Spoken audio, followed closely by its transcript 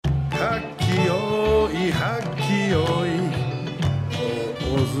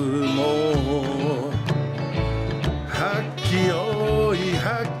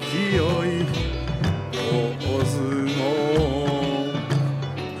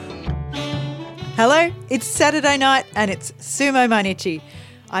Hello, it's Saturday night and it's Sumo Mainichi.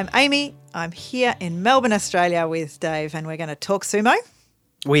 I'm Amy. I'm here in Melbourne, Australia with Dave and we're going to talk sumo.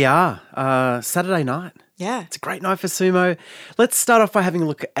 We are. Saturday night. Yeah. It's a great night for sumo. Let's start off by having a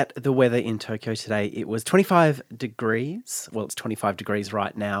look at the weather in Tokyo today. It was 25 degrees. Well, it's 25 degrees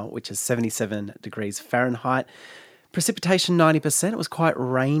right now, which is 77 degrees Fahrenheit. Precipitation 90%. It was quite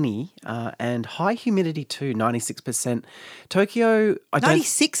rainy and high humidity too, 96%. Tokyo,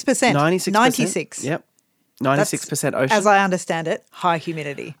 96%. 96%. 96. Yep. 96% ocean. As I understand it, high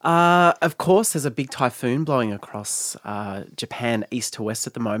humidity. Of course, there's a big typhoon blowing across Japan east to west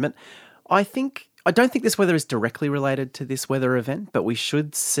at the moment. I don't think this weather is directly related to this weather event, but we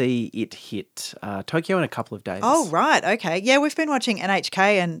should see it hit Tokyo in a couple of days. Oh, right. Okay. Yeah, we've been watching NHK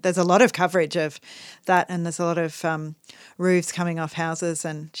and there's a lot of coverage of that and there's a lot of roofs coming off houses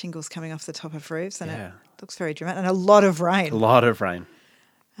and shingles coming off the top of roofs and it looks very dramatic and a lot of rain. A lot of rain.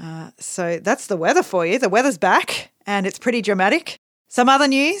 So that's the weather for you. The weather's back and it's pretty dramatic. Some other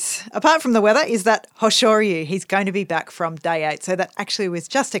news, apart from the weather, is that Hoshoryu, he's going to be back from day 8. So that actually was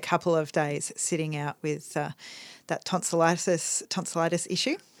just a couple of days sitting out with that tonsillitis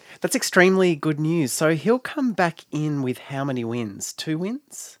issue. That's extremely good news. So he'll come back in with how many wins? 2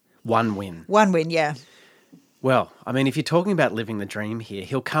 wins? 1 win. 1 win, yeah. Well, I mean, if you're talking about living the dream here,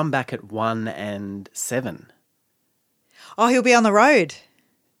 he'll come back at 1-7. Oh, he'll be on the road.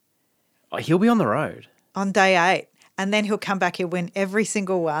 Oh, he'll be on the road. On day 8. And then he'll come back, he'll win every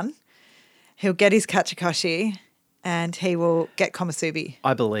single one. He'll get his Kachikoshi and he will get Komusubi.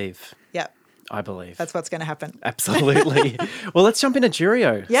 I believe. Yep. I believe. That's what's going to happen. Absolutely. Well, let's jump into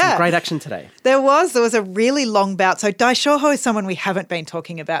Juryo. Yeah. Some great action today. There was a really long bout. So Daishoho is someone we haven't been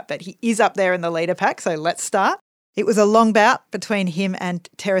talking about, but he is up there in the leader pack. So let's start. It was a long bout between him and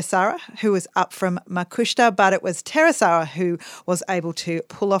Terasawa, who was up from Makushita, but it was Terasawa who was able to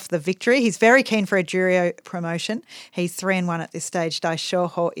pull off the victory. He's very keen for a Juryo promotion. He's 3-1 at this stage.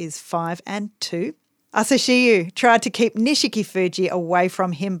 Daishoho is 5-2. Asashiyu tried to keep Nishiki Fuji away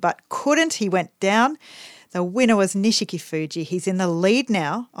from him, but couldn't. He went down. The winner was Nishiki Fuji. He's in the lead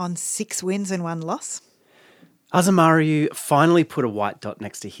now on 6 wins and 1 loss. Azumaru finally put a white dot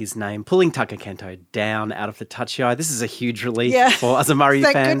next to his name, pulling Taka Kento down out of the Tachiai. This is a huge relief for Azumaru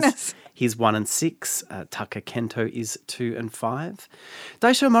Thank fans. Goodness. He's 1-6. Taka Kento is 2-5.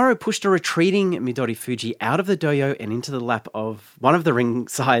 Daishomaru pushed a retreating Midori Fuji out of the doyo and into the lap of one of the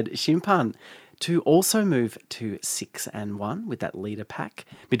ringside Shimpan to also move to 6-1 with that leader pack.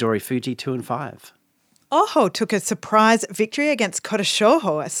 Midori Fuji 2-5. Oho took a surprise victory against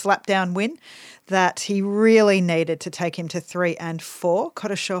Kotoshoho, a slapdown win that he really needed to take him to 3-4.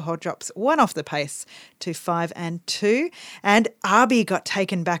 Kotoshoho drops 1 off the pace to 5-2. And Abi got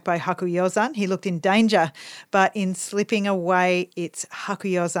taken back by Hakuyozan. He looked in danger, but in slipping away, it's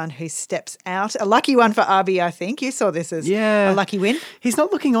Hakuyozan who steps out. A lucky one for Abi, I think. You saw this as a lucky win. He's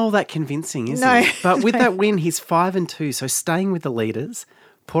not looking all that convincing, is he? But with that win, he's 5-2, so staying with the leaders.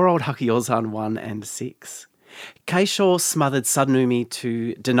 Poor old Hakuyozan 1-6. Kaisho smothered Sadnumi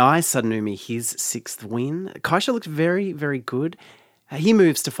to deny Sadnumi his 6th win. Kaisho looked very, very good. He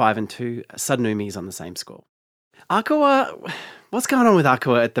moves to 5-2. Sadnumi is on the same score. Akua, what's going on with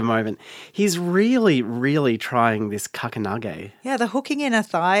Akua at the moment? He's really, really trying this kakanage. Yeah, the hooking in a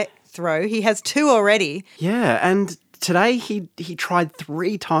thigh throw. He has 2 already. Yeah, and today he tried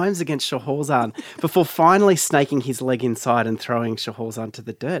 3 times against Shohozan before finally snaking his leg inside and throwing Shohozan to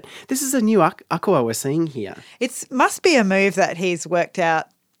the dirt. This is a new Akua we're seeing here. It must be a move that he's worked out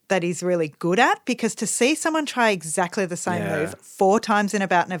that he's really good at, because to see someone try exactly the same move 4 times in a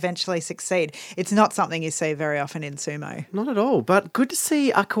bout and eventually succeed, it's not something you see very often in sumo. Not at all, but good to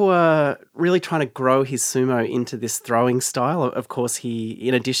see Akua really trying to grow his sumo into this throwing style. Of course,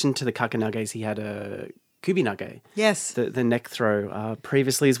 in addition to the kakanages, he had a kubinage. Yes. The neck throw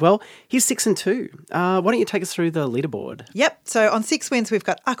previously as well. He's 6-2. Why don't you take us through the leaderboard? Yep. So on 6 wins, we've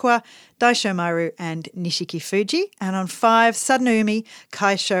got Akua, Daishomaru and Nishiki Fuji. And on 5, Sadnumi,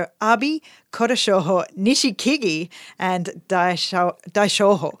 Kaisho Abi, Kotoshoho, Nishikigi and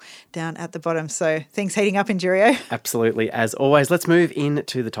Daishoho down at the bottom. So things heating up in Juryo. Absolutely. As always, let's move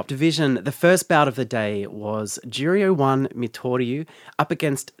into the top division. The first bout of the day was Juryo 1 Mitoryu up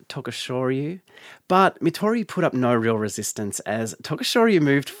against Tokushoryu. But Mitoryu put up no real resistance as Tokushoryu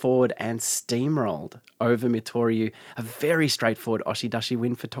moved forward and steamrolled over Mitoryu. A very straightforward Oshidashi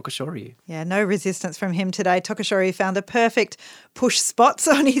win for Tokushoryu. Yeah, no resistance from him today. Tokushoryu found the perfect push spots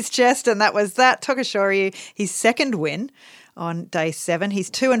on his chest, and that was that. Tokushoryu, his 2nd win on day 7. He's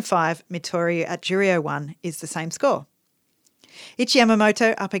 2-5. Mitoryu at Juryo 1 is the same score. Ichi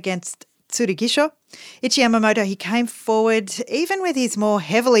Yamamoto up against Tsurugisho. Ichi Yamamoto, he came forward, even with his more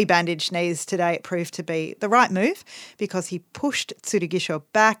heavily bandaged knees today, it proved to be the right move because he pushed Tsurugisho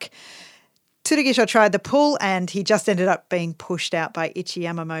back. Tsurugisho tried the pull and he just ended up being pushed out by Ichi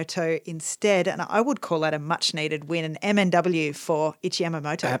Yamamoto instead. And I would call that a much-needed win, an MNW for Ichi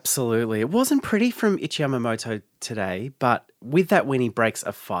Yamamoto. Absolutely. It wasn't pretty from Ichi Yamamoto today, but with that win, he breaks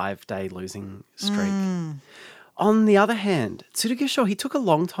a 5-day losing streak. On the other hand, Tsurugisho, he took a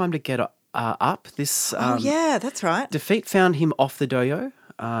long time to get up. This yeah, that's right. defeat found him off the doyo.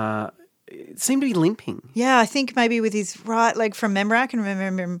 It seemed to be limping. Yeah, I think maybe with his right leg from memory, I can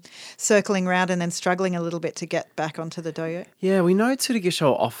remember him circling around and then struggling a little bit to get back onto the doyo. Yeah, we know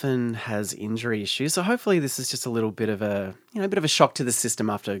Tsurugisho often has injury issues, so hopefully this is just a little bit of a shock to the system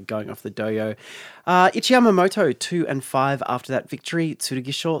after going off the doyo. Ichi Yamamoto 2-5 after that victory.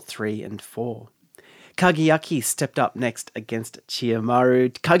 Tsurugisho 3-4. Kageyaki stepped up next against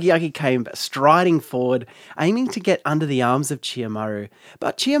Chiyomaru. Kageyaki came striding forward, aiming to get under the arms of Chiyomaru,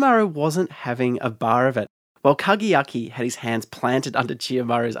 but Chiyomaru wasn't having a bar of it. While Kageyaki had his hands planted under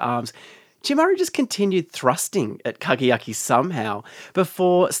Chiyomaru's arms, Chiyomaru just continued thrusting at Kageyaki somehow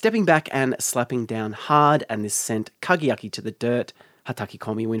before stepping back and slapping down hard, and this sent Kageyaki to the dirt. Hataki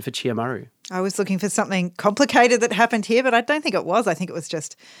komi win for Chiyomaru. I was looking for something complicated that happened here, but I don't think it was. I think it was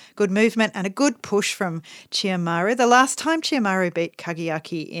just good movement and a good push from Chiyomaru. The last time Chiyomaru beat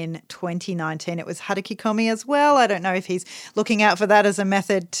Kageyaki in 2019, it was Hataki komi as well. I don't know if he's looking out for that as a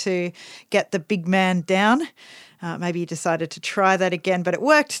method to get the big man down. Maybe he decided to try that again, but it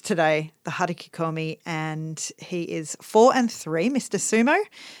worked today, the Hataki komi, and he is 4-3, Mr. Sumo.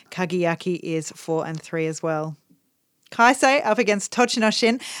 Kageyaki is 4-3 as well. Kaisei up against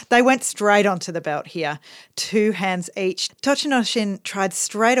Tochinoshin. They went straight onto the belt here, 2 hands each. Tochinoshin tried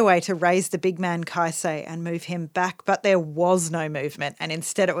straight away to raise the big man Kaisei and move him back, but there was no movement, and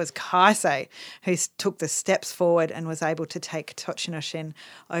instead it was Kaisei who took the steps forward and was able to take Tochinoshin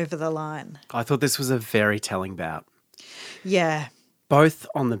over the line. I thought this was a very telling bout. Yeah. Both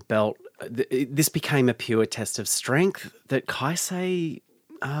on the belt, this became a pure test of strength that Kaisei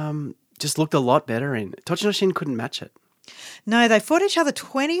just looked a lot better in. Tochinoshin couldn't match it. No, they fought each other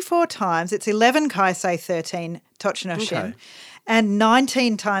 24 times. It's 11 Kaisei, 13 Tochinoshin. Okay. And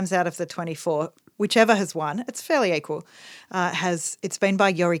 19 times out of the 24, whichever has won, it's fairly equal, it's been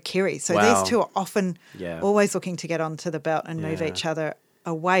by Yorikiri. So Wow. these two are often always looking to get onto the belt and move each other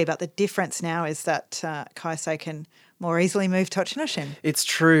away. But the difference now is that Kaisei can more easily move Tochinoshin. It's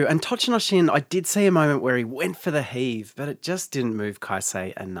true. And Tochinoshin, I did see a moment where he went for the heave, but it just didn't move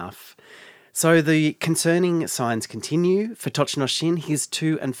Kaisei enough. So the concerning signs continue. For Tochinoshin, he's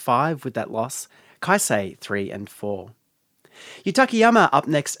 2-5 with that loss. Kaisei, 3-4. Yutakiyama up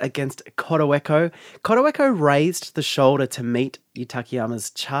next against Kotoeko. Kotoeko raised the shoulder to meet Yutakiyama's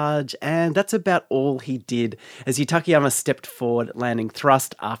charge, and that's about all he did as Yutakiyama stepped forward, landing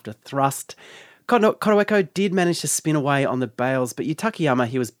thrust after thrust. Kotoeko did manage to spin away on the bails, but Yutakiyama,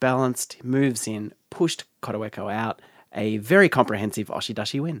 he was balanced, moves in, pushed Kotoeko out. A very comprehensive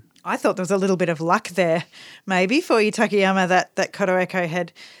Oshidashi win. I thought there was a little bit of luck there, maybe, for Yutakiyama that Kotoeko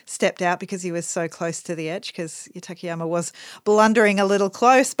had stepped out because he was so close to the edge, because Yutakiyama was blundering a little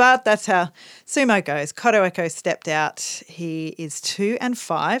close, but that's how sumo goes. Kotoeko stepped out. He is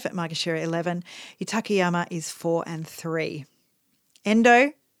 2-5 at Maegashira 11. Yutakiyama is 4-3.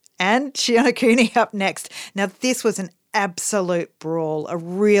 Endo and Shionokuni up next. Now, this was an absolute brawl, a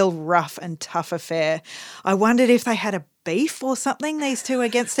real rough and tough affair. I wondered if they had a beef or something, these two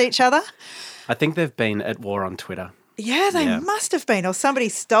against each other. I think they've been at war on Twitter. Yeah, they must have been, or somebody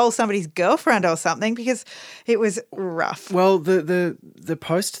stole somebody's girlfriend or something, because it was rough. Well, the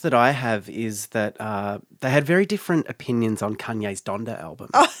post that I have is that they had very different opinions on Kanye's Donda album.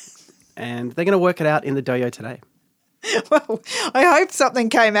 Oh. And they're going to work it out in the dojo today. Well, I hope something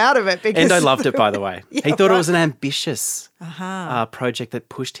came out of it. Because Endo loved it, by the way. Yeah, he thought right. it was an ambitious project that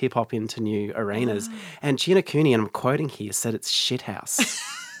pushed hip-hop into new arenas. And Chinakuni, and I'm quoting here, said it's shithouse.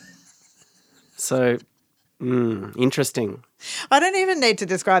 So, interesting. I don't even need to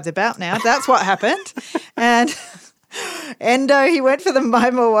describe the bout now. That's what happened. And Endo, he went for the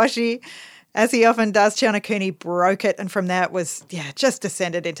Maimawashi. As he often does, Chionokuni broke it, and from there it was, just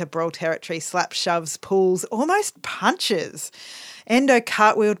descended into brawl territory, slaps, shoves, pulls, almost punches. Endo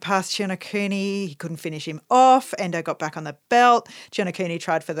cartwheeled past Chionokuni. He couldn't finish him off. Endo got back on the belt. Chionokuni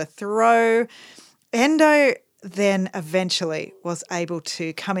tried for the throw. Endo then eventually was able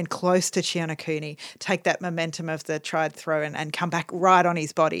to come in close to Chionokuni, take that momentum of the tried throw and come back right on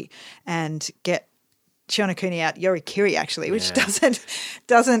his body and get Chionokuni out Yorikiri, actually, which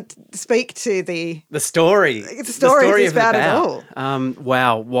doesn't speak to the story. The story of this bout at all.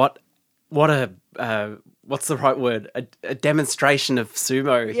 Wow, what what what's the right word? A demonstration of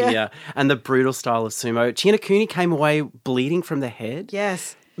sumo here and the brutal style of sumo. Chinakuni came away bleeding from the head.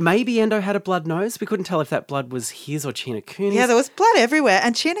 Yes. Maybe Endo had a blood nose. We couldn't tell if that blood was his or Chinakuni's. Yeah, there was blood everywhere.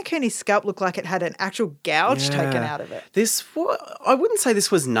 And Chinakuni's scalp looked like it had an actual gouge taken out of it. I wouldn't say this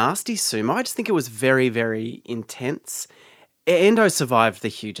was nasty sumo. I just think it was very, very intense. Endo survived the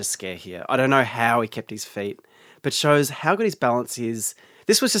hugest scare here. I don't know how he kept his feet, but shows how good his balance is.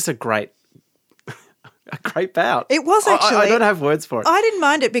 This was just a great bout. It was actually. I don't have words for it. I didn't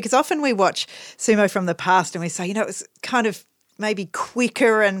mind it because often we watch sumo from the past and we say, it was kind of maybe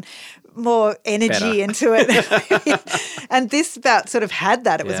quicker and more energy into it. And this bout sort of had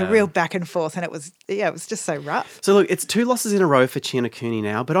that. It was a real back and forth and it was just so rough. So look, it's 2 losses in a row for Chinakuni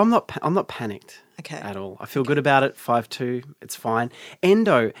now, but I'm not panicked at all. I feel good about it. 5-2, it's fine.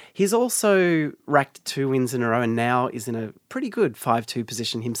 Endo, he's also racked 2 wins in a row and now is in a pretty good 5-2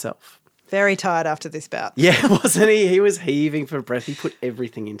 position himself. Very tired after this bout. Yeah, wasn't he? He was heaving for breath. He put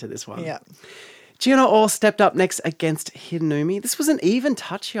everything into this one. Yeah. Chionoo stepped up next against Hidenumi. This was an even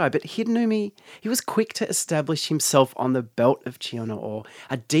touchy-eye, but Hidenumi, he was quick to establish himself on the belt of Chionoo,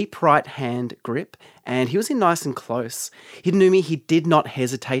 a deep right hand grip, and he was in nice and close. Hidenumi, he did not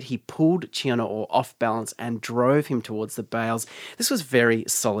hesitate. He pulled Chionoo off balance and drove him towards the bales. This was very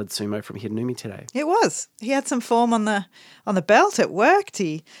solid sumo from Hidenumi today. It was. He had some form on the belt. It worked.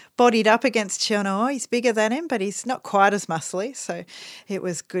 He bodied up against Chionoo. He's bigger than him, but he's not quite as muscly. So it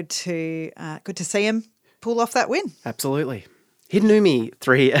was good to see him pull off that win. Absolutely. Hidenumi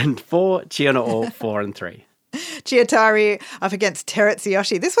 3-4, Chionoo 4-3. Chiyotairyu up against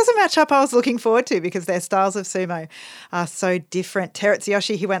Terutsuyoshi. This was a matchup I was looking forward to because their styles of sumo are so different.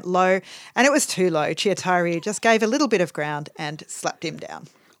 Terutsuyoshi, he went low and it was too low. Chiyotairyu just gave a little bit of ground and slapped him down.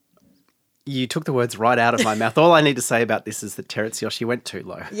 You took the words right out of my mouth. All I need to say about this is that Terutsuyoshi went too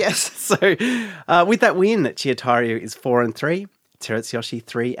low. Yes. So with that win, Chiyotairyu is 4-3, Terutsuyoshi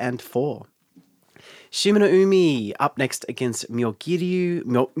 3-4. Shimanoumi up next against Myogiryu.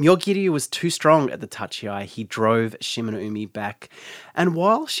 Myogiryu was too strong at the touchy-eye. He drove Shimanoumi back. And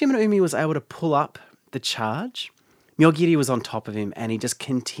while Shimanoumi was able to pull up the charge, Myogiryu was on top of him and he just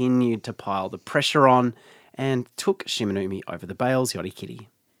continued to pile the pressure on and took Shimanoumi over the bales, Yorikiri.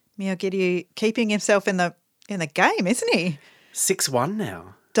 Myogiryu keeping himself in the game, isn't he? 6-1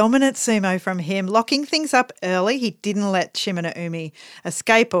 now. Dominant sumo from him, locking things up early. He didn't let Shimanoumi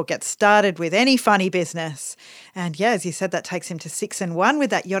escape or get started with any funny business. And yeah, as you said, that takes him to 6-1 with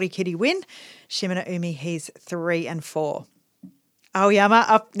that Yorikiri win. Shimanoumi, he's 3-4. Aoyama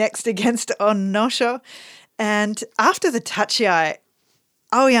up next against Onosho. And after the touchy-eye,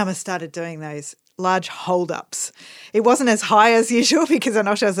 Aoyama started doing those large hold-ups. It wasn't as high as usual because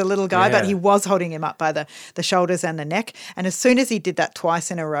Onosho's a little guy, but he was holding him up by the shoulders and the neck. And as soon as he did that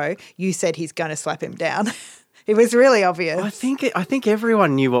twice in a row, you said he's going to slap him down. It was really obvious. I think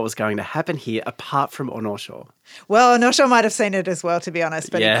everyone knew what was going to happen here apart from Onosho. Well, Onosho might have seen it as well, to be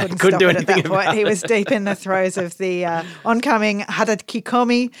honest, but he couldn't stop it at that point. He was deep in the throes of the oncoming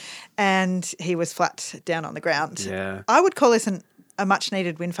harakikomi and he was flat down on the ground. Yeah. I would call this a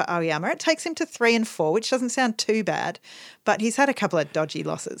much-needed win for Aoyama. It takes him to 3-4, which doesn't sound too bad, but he's had a couple of dodgy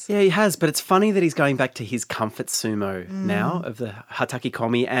losses. Yeah, he has, but it's funny that he's going back to his comfort sumo now of the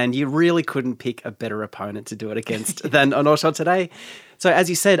hatakikomi, and you really couldn't pick a better opponent to do it against than Onosho today. So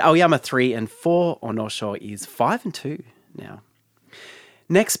as you said, Aoyama 3-4, Onosho is 5-2 now.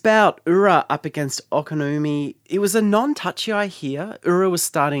 Next bout, Ura up against Okonomi. It was a non-touchy-eye here. Ura was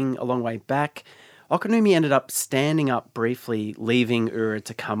starting a long way back. Okonomi ended up standing up briefly, leaving Ura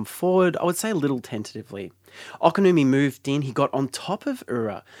to come forward, I would say a little tentatively. Okonomi moved in, he got on top of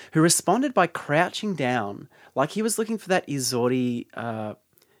Ura, who responded by crouching down, like he was looking for that Izori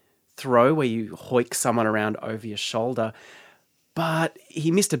throw where you hoik someone around over your shoulder. But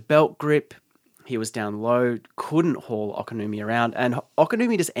he missed a belt grip, he was down low, couldn't haul Okonomi around, and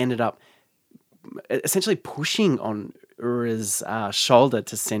Okonomi just ended up essentially pushing on Ura's shoulder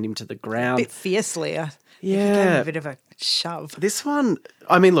to send him to the ground. A bit fiercely. Yeah. He gave him a bit of a shove. This one,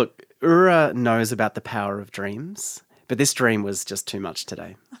 I mean, look, Ura knows about the power of dreams, but this dream was just too much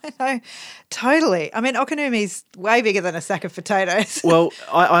today. I know, totally. I mean, Okonomi's way bigger than a sack of potatoes. Well,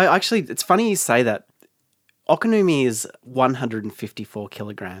 I actually, it's funny you say that. Okonomi is 154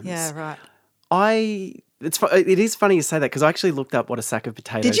 kilograms. Yeah, right. It is funny you say that because I actually looked up what a sack of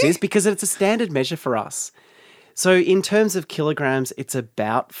potatoes is because it's a standard measure for us. So in terms of kilograms, it's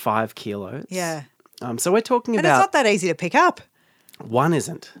about 5 kilos. Yeah. So we're talking and about... it's not that easy to pick up. One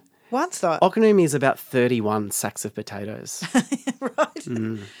isn't. One's not. Okonomi is about 31 sacks of potatoes.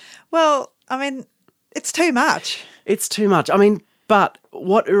 Right. Well, I mean, it's too much. It's too much. I mean, But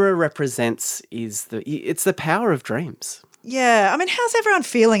what Ura represents is it's the power of dreams. Yeah. I mean, how's everyone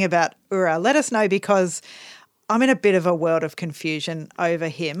feeling about Ura? Let us know, because I'm in a bit of a world of confusion over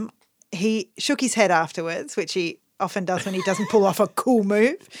him. He shook his head afterwards, which he often does when he doesn't pull off a cool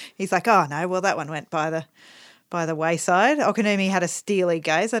move. He's like, oh, no, well, that one went by the wayside. Okanumi had a steely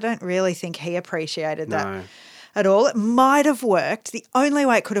gaze. I don't really think he appreciated that at all. It might have worked. The only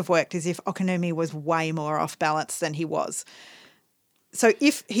way it could have worked is if Okanumi was way more off balance than he was. So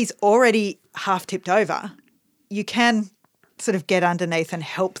if he's already half tipped over, you can sort of get underneath and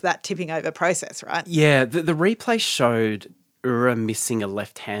help that tipping over process, right? Yeah, the replay showed Ura missing a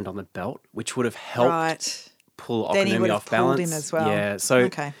left hand on the belt, which would have helped pull Okanumi off balance. Then he would have pulled him as well. Yeah, so...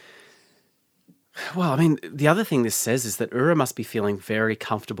 Okay. Well, I mean, the other thing this says is that Ura must be feeling very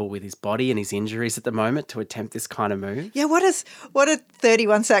comfortable with his body and his injuries at the moment to attempt this kind of move. Yeah, what do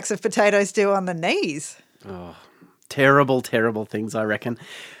 31 sacks of potatoes do on the knees? Oh, terrible, terrible things, I reckon.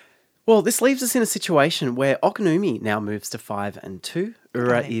 Well, this leaves us in a situation where Okanumi now moves to 5-2.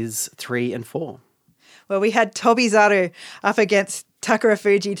 Ura is 3-4. Well, we had Tobizaru up against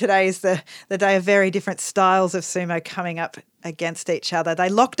Takarafuji. Today is the day of very different styles of sumo coming up against each other. They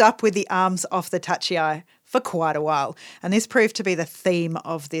locked up with the arms off the tachiai for quite a while, and this proved to be the theme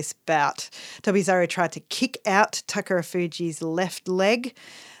of this bout. Tobizaru tried to kick out Takarafuji's left leg.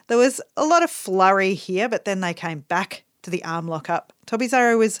 There was a lot of flurry here, but then they came back to the arm lock-up.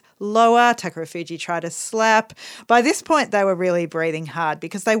 Tobizaru was lower. Takarafuji tried a slap. By this point, they were really breathing hard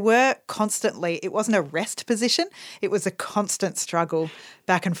because they were constantly, it wasn't a rest position, it was a constant struggle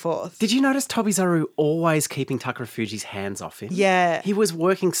back and forth. Did you notice Tobizaru always keeping Takarafuji's hands off him? Yeah. He was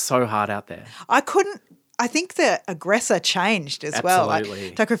working so hard out there. I think the aggressor changed as well. Absolutely.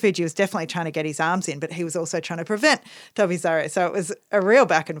 Like, Takarafuji was definitely trying to get his arms in, but he was also trying to prevent Tobizaru. So it was a real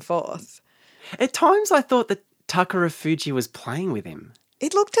back and forth. At times I thought that Takarafuji was playing with him.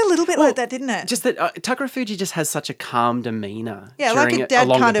 It looked a little bit like that, didn't it? Just that Takarafuji just has such a calm demeanour. Yeah, like a dad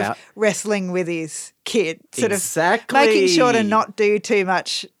kind of wrestling with his kid. Sort of making sure to not do too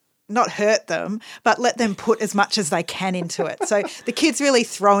much, not hurt them, but let them put as much as they can into it. So the kid's really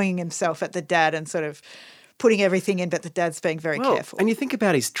throwing himself at the dad and sort of putting everything in, but the dad's being very careful. And you think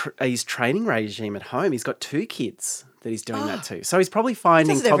about his training regime at home. He's got 2 kids that he's doing that to. So he's probably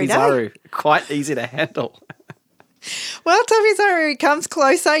finding Tobizaru quite easy to handle. Well, Tobizaru comes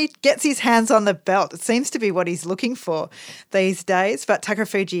closer. He gets his hands on the belt. It seems to be what he's looking for these days. But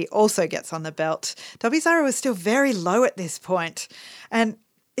Takarafuji also gets on the belt. Tobizaru is still very low at this point, and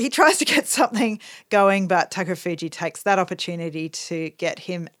he tries to get something going, but Takarafuji takes that opportunity to get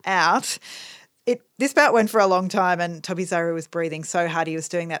him out. This bout went for a long time, and Tobizaru was breathing so hard he was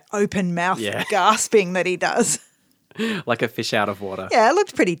doing that open mouth gasping that he does. Like a fish out of water. Yeah, it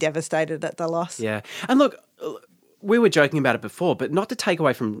looked pretty devastated at the loss. Yeah. And look, we were joking about it before, but not to take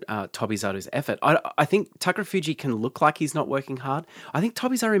away from Tobizaru's effort. I think Takarafuji can look like he's not working hard. I think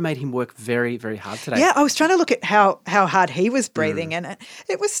Tobizaru made him work very, very hard today. Yeah, I was trying to look at how hard he was breathing, and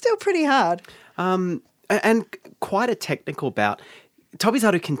it was still pretty hard. And quite a technical bout.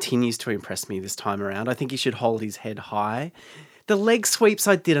 Tobizaru continues to impress me this time around. I think he should hold his head high. The leg sweeps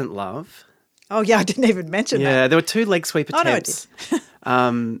I didn't love. Oh, yeah, I didn't even mention that. Yeah, there were 2 leg sweep attempts. Oh, no,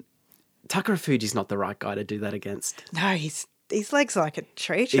 I did. Takarafuji's not the right guy to do that against. No, his legs are like a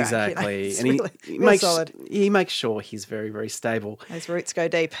tree trunk. Exactly. You know? And solid. He makes sure he's very, very stable. Those roots go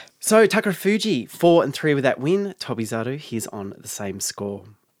deep. So Takarafuji, 4-3 with that win. Tobizaru, he's on the same score.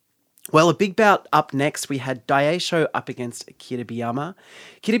 Well, a big bout up next. We had Daisho up against Kiribiyama.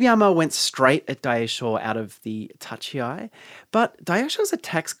 Kiribiyama went straight at Daisho out of the tachiai, but Daisho's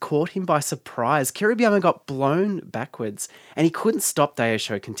attacks caught him by surprise. Kiribiyama got blown backwards, and he couldn't stop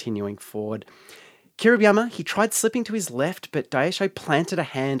Daisho continuing forward. Kiribiyama, he tried slipping to his left, but Daisho planted a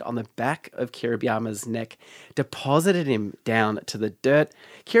hand on the back of Kiribiyama's neck, deposited him down to the dirt.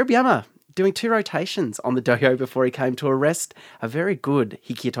 Kiribiyama doing 2 rotations on the dohyo before he came to a rest. A very good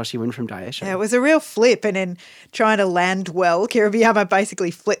Hikiyatoshi win from Daisho. Yeah, it was a real flip, and in trying to land well, Kiribiyama basically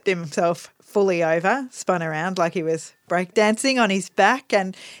flipped himself fully over, spun around like he was breakdancing on his back,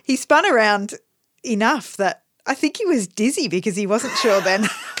 and he spun around enough that I think he was dizzy because he wasn't sure then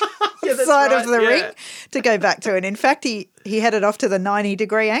side of the ring to go back to. And in fact, he headed off to the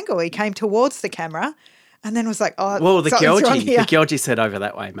 90-degree angle. He came towards the camera and then was like, oh, well, the Gyoji said over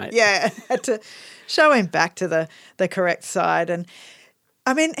that way, mate. Yeah, had to show him back to the correct side. And,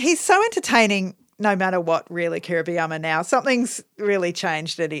 I mean, he's so entertaining no matter what, really, Kiribiyama now. Something's really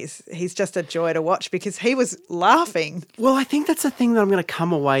changed and he's just a joy to watch because he was laughing. Well, I think that's the thing that I'm going to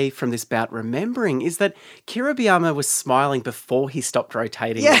come away from this bout remembering is that Kiribiyama was smiling before he stopped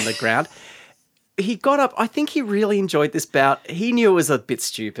rotating on the ground. He got up. I think he really enjoyed this bout. He knew it was a bit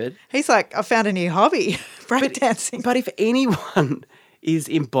stupid. He's like, I found a new hobby, breakdancing. But if anyone is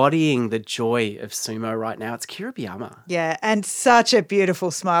embodying the joy of sumo right now, it's Kiribiyama. Yeah, and such a beautiful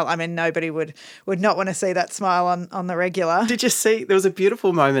smile. I mean, nobody would not want to see that smile on the regular. Did you see? There was a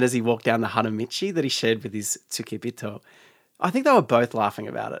beautiful moment as he walked down the Hanamichi that he shared with his tsukebito. I think they were both laughing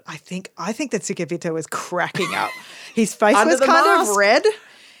about it. I think the tsukebito was cracking up. His face Under was the kind mask. of red.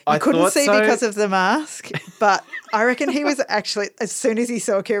 I couldn't see so. because of the mask, but I reckon he was actually, as soon as he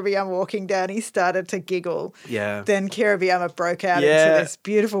saw Kiribiyama walking down, he started to giggle. Yeah. Then Kiribiyama broke out into this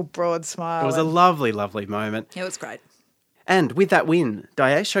beautiful broad smile. It was a lovely, lovely moment. It was great. And with that win,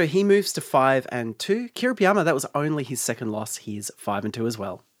 Daisho, he moves to 5-2. Kiribiyama, that was only his second loss. He's 5-2 as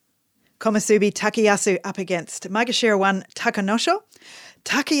well. Komusubi Takayasu up against Maegashira 1 Takanosho.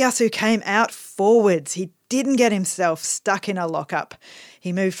 Takayasu came out forwards. He didn't get himself stuck in a lockup.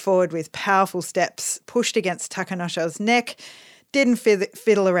 He moved forward with powerful steps, pushed against Takanosho's neck, didn't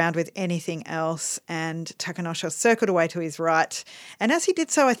fiddle around with anything else, and Takanosho circled away to his right. And as he did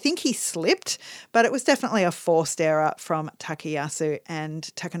so, I think he slipped, but it was definitely a forced error from Takayasu, and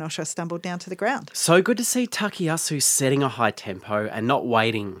Takanosho stumbled down to the ground. So good to see Takayasu setting a high tempo and not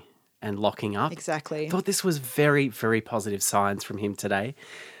waiting and locking up. Exactly. I thought this was very, very positive signs from him today.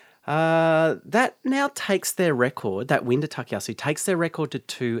 That now takes their record, that win to Takayasu, takes their record to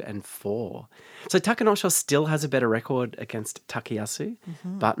 2-4. So Takanosho still has a better record against Takayasu,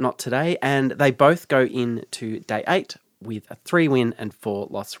 but not today. And they both go into day 8 with a 3-win and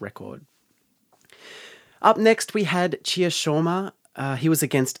 4-loss record. Up next, we had Chiyashoma. He was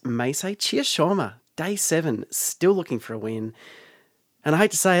against Meisei. Chiyashoma, day 7, still looking for a win. And I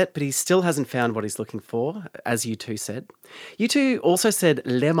hate to say it, but he still hasn't found what he's looking for, as you two said. You two also said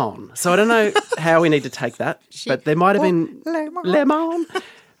lemon. So I don't know how we need to take that, but there might have been lemon.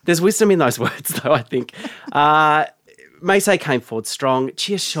 There's wisdom in those words, though, I think. Meisei came forward strong.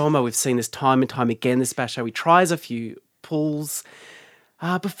 Chiyashoma, we've seen this time and time again, this basho. He tries a few pulls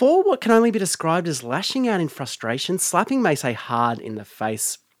before what can only be described as lashing out in frustration, slapping Meisei hard in the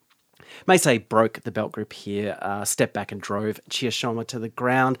face. Meisei broke the belt grip here, stepped back and drove Chiyashoma to the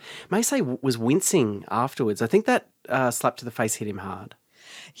ground. Meisei was wincing afterwards. I think that slap to the face hit him hard.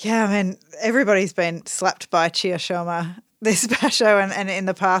 Yeah, I mean, everybody's been slapped by Chiyashoma this basho and in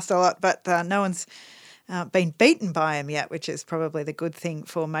the past a lot, but no one's been beaten by him yet, which is probably the good thing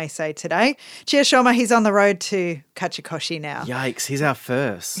for Meisei today. Chiyashoma, he's on the road to Kachikoshi now. Yikes, he's our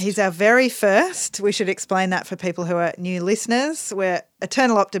first. He's our very first. We should explain that for people who are new listeners. We're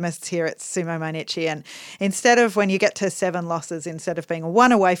eternal optimists here at Sumo Mainichi, and instead of when you get to 7 losses, instead of being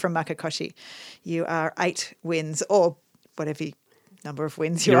 1 away from Makakoshi, you are 8 wins, or whatever number of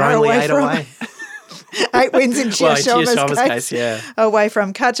wins you You're are only away 8 from. away. 8 wins in Chiyashoma's case, yeah. Away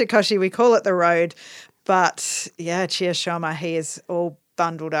from Kachikoshi, we call it the road. But yeah, Chiyashoma, he is all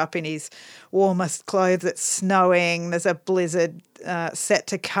bundled up in his warmest clothes. It's snowing. There's a blizzard set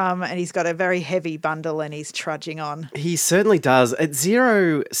to come, and he's got a very heavy bundle and he's trudging on. He certainly does. At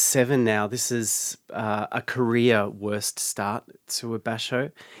 0-7 now, this is a career worst start to a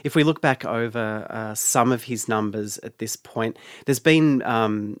basho. If we look back over some of his numbers at this point, there's been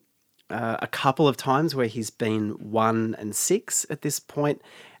a couple of times where he's been 1-6 at this point,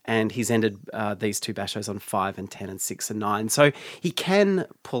 and he's ended these 2 bashos on 5-10 and 6-9. So he can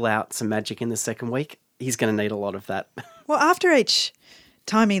pull out some magic in the second week. He's going to need a lot of that. Well, after each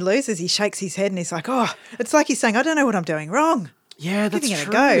time he loses, he shakes his head and he's like, oh, it's like he's saying, I don't know what I'm doing wrong. Yeah, that's Giving it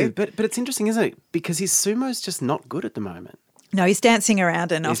true. a go. But it's interesting, isn't it? Because his sumo's just not good at the moment. No, he's dancing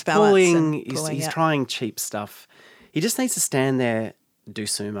around and off balance. He's trying cheap stuff. He just needs to stand there, do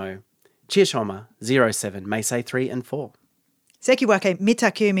sumo. Chiyashoma, 0-7, Meisei 3-4. Sekiwake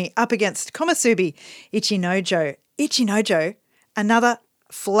Mitakumi up against Komusubi Ichinojo. Ichinojo, another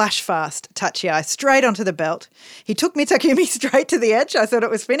flash-fast touchy-eye straight onto the belt. He took Mitakumi straight to the edge. I thought it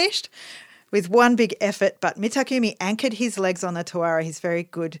was finished with one big effort, but Mitakumi anchored his legs on the tawara. He's very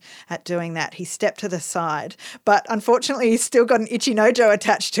good at doing that. He stepped to the side, but unfortunately he's still got an Ichinojo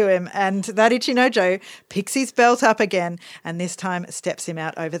attached to him, and that Ichinojo picks his belt up again and this time steps him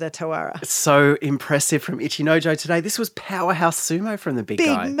out over the tawara. So impressive from Ichinojo today. This was powerhouse sumo from the big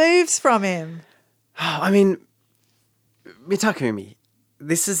guy. Big moves from him. I mean, Mitakumi,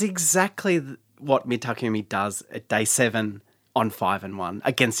 this is exactly what Mitakumi does at day 7 on 5-1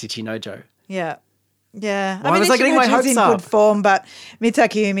 against Ichinojo. Yeah. Yeah. Why was I getting my hopes in up? good form, but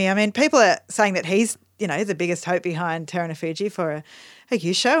Mitakumi, I mean, people are saying that he's, the biggest hope behind Terunofuji for a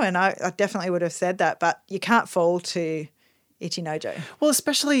Yusho, and I definitely would have said that, but you can't fall to Ichinojo. Well,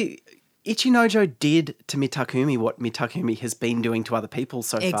 especially Ichinojo did to Mitakumi what Mitakumi has been doing to other people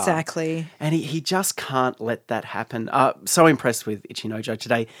so far. Exactly. And he just can't let that happen. So impressed with Ichinojo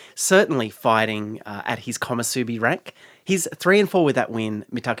today. Certainly fighting at his Komusubi rank. He's 3-4 with that win.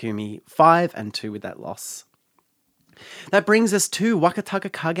 Mitakumi 5-2 with that loss. That brings us to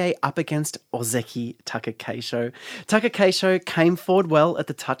Wakataka Kage up against Ozeki Takakeisho. Takakeisho came forward well at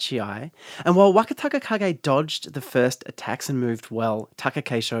the Tachiai, and while Wakataka Kage dodged the first attacks and moved well,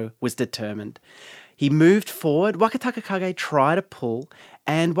 Takakeisho was determined. He moved forward, Wakataka Kage tried to pull,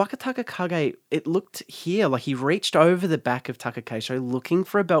 and Wakataka Kage, it looked here like he reached over the back of Takakeisho looking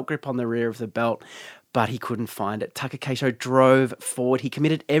for a belt grip on the rear of the belt, but he couldn't find it. Takakeisho drove forward. He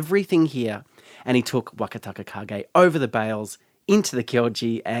committed everything here, and he took Wakataka Kage over the bales into the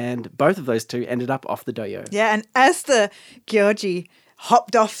Kyoji, and both of those two ended up off the doyo. Yeah, and as the Kyoji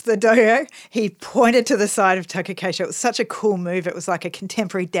hopped off the doyo, he pointed to the side of Takakeisho. It was such a cool move. It was like a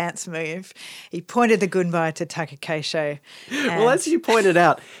contemporary dance move. He pointed the gunbai to Takakeisho. Well, as you pointed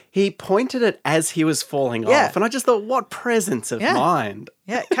out, he pointed it as he was falling off, and I just thought, what presence of mind.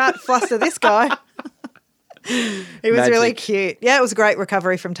 Yeah, can't fluster this guy. He was really cute. Yeah, it was a great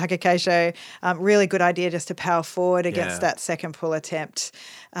recovery from Takakeisho. Really good idea just to power forward against that second pull attempt.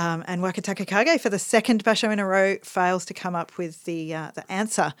 And Wakataka Kage, for the second basho in a row, fails to come up with the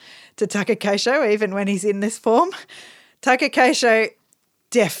answer to Takakeisho, even when he's in this form. Takakeisho,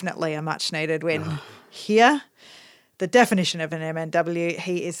 definitely a much-needed win here. The definition of an MNW,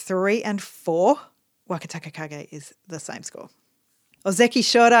 he is 3-4. Wakataka Kage is the same score. Ozeki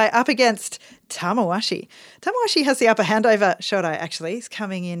Shodai up against Tamawashi. Tamawashi has the upper hand over Shodai, actually. He's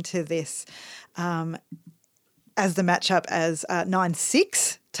coming into this as the matchup as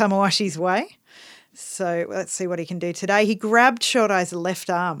 9-6 Tamawashi's way. So let's see what he can do today. He grabbed Shodai's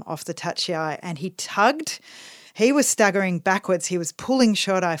left arm off the tachiai and he tugged. He was staggering backwards. He was pulling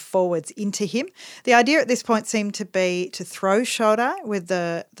Shodai forwards into him. The idea at this point seemed to be to throw Shodai with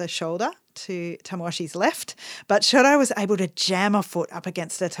the shoulder to Tamawashi's left, but Shodai was able to jam a foot up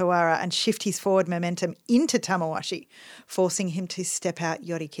against the Tawara and shift his forward momentum into Tamawashi, forcing him to step out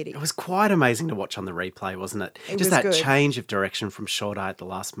Yorikiri. It was quite amazing to watch on the replay, wasn't it? It just was that good. Change of direction from Shodai at the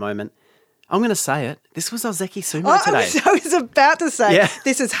last moment. I'm going to say it. This was Ozeki Sumo today. I was about to say,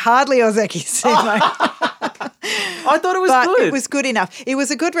 this is hardly Ozeki Sumo. I thought it was good. It was good enough. It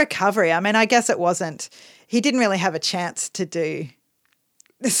was a good recovery. I mean, I guess it wasn't. He didn't really have a chance to do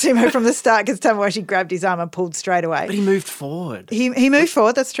the sumo from the start because Tamawashi grabbed his arm and pulled straight away. But he moved forward. He moved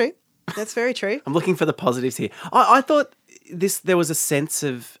forward. That's true. That's very true. I'm looking for the positives here. I thought there was a sense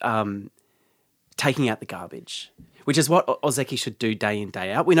of taking out the garbage, which is what Ozeki should do day in,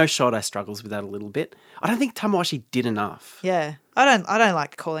 day out. We know Shodai struggles with that a little bit. I don't think Tamawashi did enough. Yeah. I don't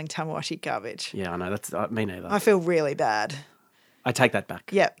like calling Tamawashi garbage. Yeah, I know. That's me neither. I feel really bad. I take that back.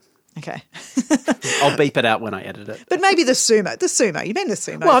 Yep. Okay. I'll beep it out when I edit it. But maybe the sumo. The sumo. You mean the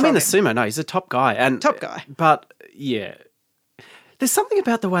sumo? Well, I mean the sumo. No, he's a top guy. Top guy. But, yeah. There's something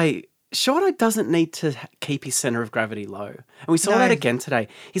about the way Shodai doesn't need to keep his centre of gravity low. And we saw that again today.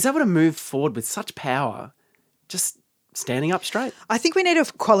 He's able to move forward with such power, just standing up straight. I think we need a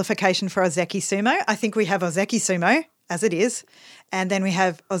qualification for Ozeki Sumo. I think we have Ozeki Sumo, as it is, and then we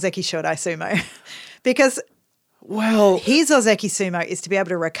have Ozeki Shodai Sumo. Because his Ozeki Sumo is to be able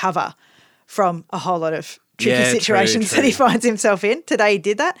to recover from a whole lot of tricky situations true. that he finds himself in. Today he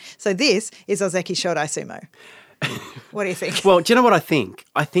did that. So this is Ozeki Shodai Sumo. What do you think? Well, do you know what I think?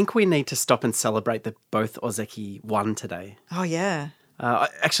 I think we need to stop and celebrate that both Ozeki won today. Oh, yeah.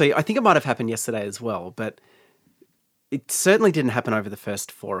 Actually, I think it might have happened yesterday as well, but it certainly didn't happen over the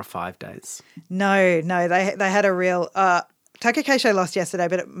first 4 or 5 days. No, they had a real Takakeisho lost yesterday,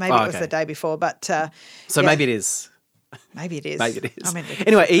 but maybe it was the day before. But maybe it is. Maybe it is. Maybe it is. I mean,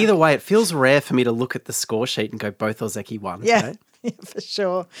 anyway, either way, it feels rare for me to look at the score sheet and go both Ozeki won. Yeah, today. yeah, for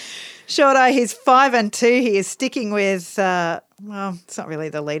sure. Shodai, he's 5-2. He is sticking with, it's not really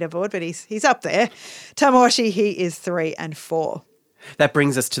the leaderboard, but he's up there. Tamawashi, he is 3-4. That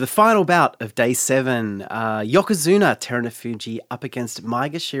brings us to the final bout of day 7. Yokozuna Terunofuji up against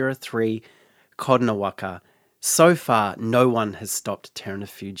Maegashira 3, Kodonowaka. So far, no one has stopped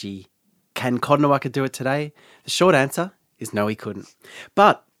Terunofuji. Can Kodonowaka do it today? The short answer is no, he couldn't.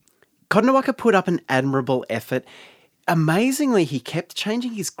 But Kodonowaka put up an admirable effort. Amazingly, he kept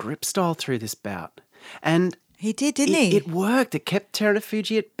changing his grip style through this bout. And he did, didn't he? It worked. It kept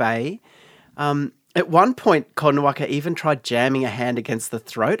Terunofuji at bay. At one point, Kodonowaka even tried jamming a hand against the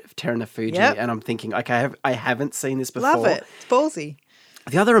throat of Terunofuji. Yep. And I'm thinking, okay, I haven't seen this before. Love it. It's ballsy.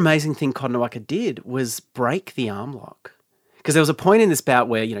 The other amazing thing Kodonowaka did was break the arm lock. Because there was a point in this bout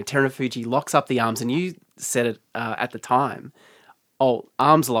where, Terunofuji locks up the arms, and you said it at the time, oh,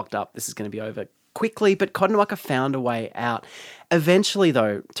 arms locked up, this is going to be over quickly, but Kotonowaka found a way out. Eventually,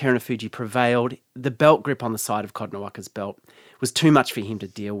 though, Terunofuji prevailed. The belt grip on the side of Kotonowaka's belt was too much for him to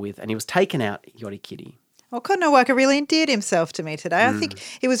deal with, and he was taken out yorikiri. Well, Kotonowaka really endeared himself to me today. I think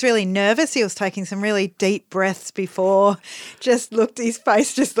he was really nervous. He was taking some really deep breaths before. His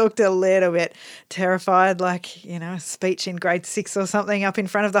face just looked a little bit terrified, like, a speech in grade 6 or something up in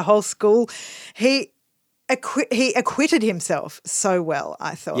front of the whole school. He acquitted himself so well,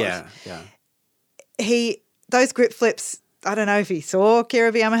 I thought. Yeah. Those grip flips, I don't know if he saw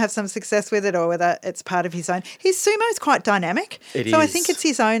Kiribayama have some success with it or whether it's part of his own. His sumo's quite dynamic. It is. I think it's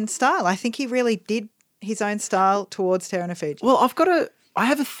his own style. I think he really did his own style towards Terunofuji. Well, I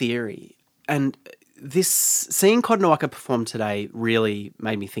have a theory, and seeing Kotonowaka perform today really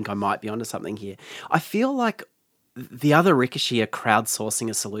made me think I might be onto something here. I feel like the other Rikishi are crowdsourcing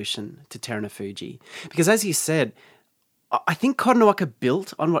a solution to Terunofuji because, as you said, I think Kotonowaka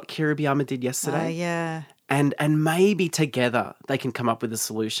built on what Kiribayama did yesterday. Yeah. And maybe together they can come up with a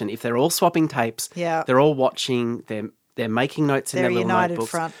solution. If they're all swapping tapes, yeah, they're all watching, they're making notes in their little united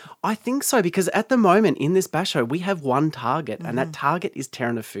notebooks. Front. I think so, because at the moment in this basho, we have one target, and that target is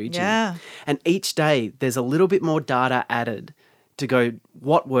Terunofuji. Yeah. And each day there's a little bit more data added to go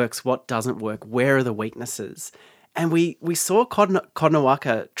what works, what doesn't work, where are the weaknesses. And we saw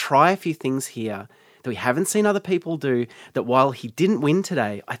Kotonowaka try a few things here that we haven't seen other people do, that while he didn't win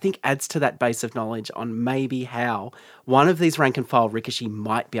today, I think adds to that base of knowledge on maybe how one of these rank and file Rikishi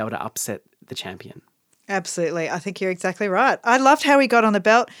might be able to upset the champion. Absolutely. I think you're exactly right. I loved how he got on the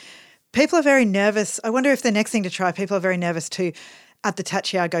belt. People are very nervous. I wonder if the next thing to try, people are very nervous to, at the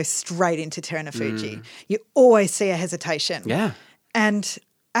tachiya, go straight into Terunofuji. You always see a hesitation. Yeah. And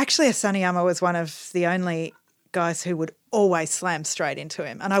actually, Asaniyama was one of the only guys who would always slam straight into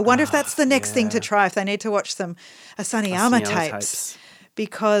him. And I wonder if that's the next thing to try, if they need to watch some Asaniyama tapes,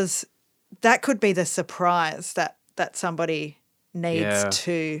 because that could be the surprise that somebody needs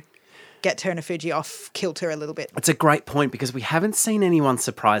to get Terunofuji off kilter a little bit. It's a great point, because we haven't seen anyone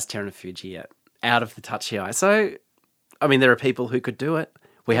surprise Terunofuji yet out of the tachiya. So, I mean, there are people who could do it.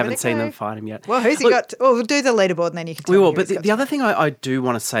 We haven't seen them fight him yet. Well, who's he got? We'll do the leaderboard and then you can tell me. We will, me but the other thing I do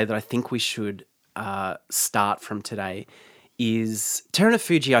want to say that I think we should start from today is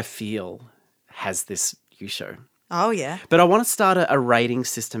Terunofuji, I feel, has this Yusho. Oh, yeah. But I want to start a rating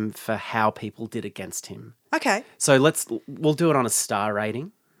system for how people did against him. Okay. So we'll do it on a star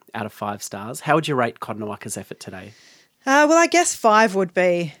rating out of 5 stars. How would you rate Kotonowaka's effort today? Well, I guess 5 would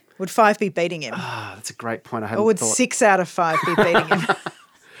 5 be beating him? That's a great point. Or would 6 out of 5 be beating him?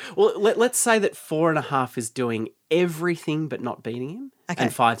 Well, let's say that 4.5 is doing everything but not beating him, and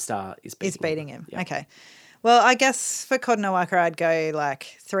 5-star is beating him. Yeah. Okay. Well, I guess for Kotonowaka, I'd go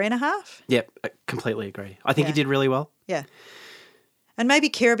like 3.5. Yep, I completely agree. I think he did really well. Yeah. And maybe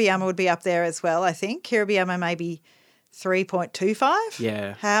Kiribayama would be up there as well, I think. Kiribayama maybe 3.25.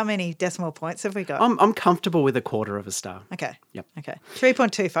 Yeah. How many decimal points have we got? I'm comfortable with 1/4 of a star. Okay. Yep. Okay.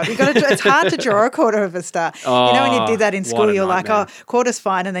 3.25. It's hard to draw 1/4 of a star. When you did that in school, you're like, quarter's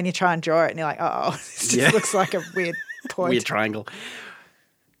fine, and then you try and draw it and you're like, this just looks like a weird point. Weird triangle.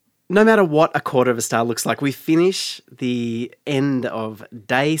 No matter what 1/4 of a star looks like, we finish the end of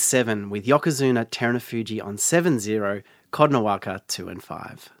day 7 with Yokozuna Terunofuji on 7-0, Kotonowaka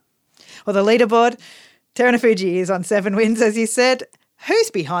 2-5. Well, the leaderboard, Terunofuji is on 7 wins, as you said.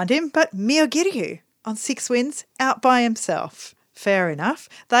 Who's behind him but Miyogiryu on 6 wins, out by himself? Fair enough.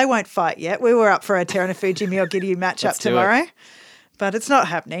 They won't fight yet. We were up for a Terunofuji-Miyogiryu matchup tomorrow, but it's not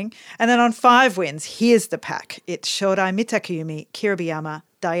happening. And then on 5 wins, here's the pack. It's Shodai Mitakeumi, Kiribayama,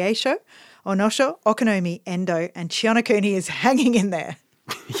 Daieisho, Onosho, Okonomi, Endo, and Chionokuni is hanging in there.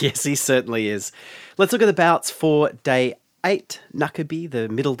 Yes, he certainly is. Let's look at the bouts for day 8, Nakabi, the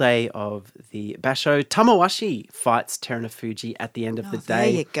middle day of the basho. Tamawashi fights Terunofuji at the end of the day. There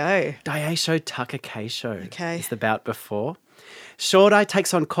you go. Daieisho Takakeisho is the bout before. Shodai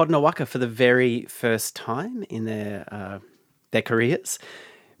takes on Kotonowaka for the very first time in their careers.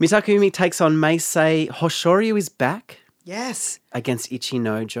 Mitakumi takes on Meisei. Hoshoryu is back. Yes. Against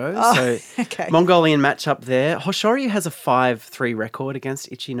Ichinojo. Okay. Mongolian matchup there. Hoshoryu has a 5-3 record against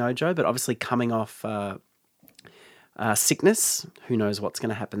Ichinojo, but obviously coming off sickness. Who knows what's going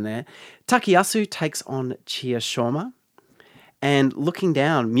to happen there. Takayasu takes on Chiyashoma. And looking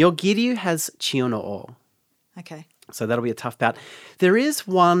down, Myogiryu has Chionoo. Okay. So that'll be a tough bout. There is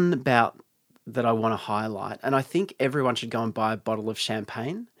one bout that I want to highlight, and I think everyone should go and buy a bottle of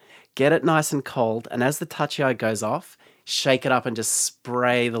champagne, get it nice and cold, and as the tachiya goes off, shake it up and just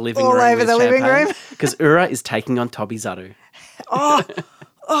spray the living room all over the living room. Because Ura is taking on Tobizaru. Oh.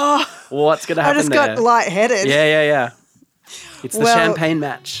 What's going to happen there? I just got lightheaded. Yeah. It's the champagne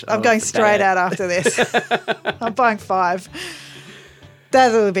match. I'm going straight out after this. I'm buying 5.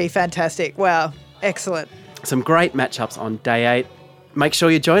 That will be fantastic. Wow. Excellent. Some great matchups on day 8. Make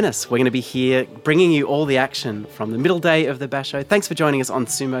sure you join us. We're going to be here bringing you all the action from the middle day of the basho. Thanks for joining us on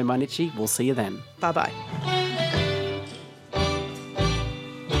Sumo Mainichi. We'll see you then. Bye-bye.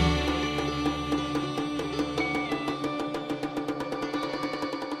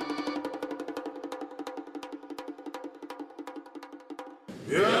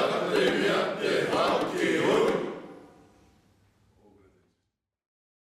 Yeah.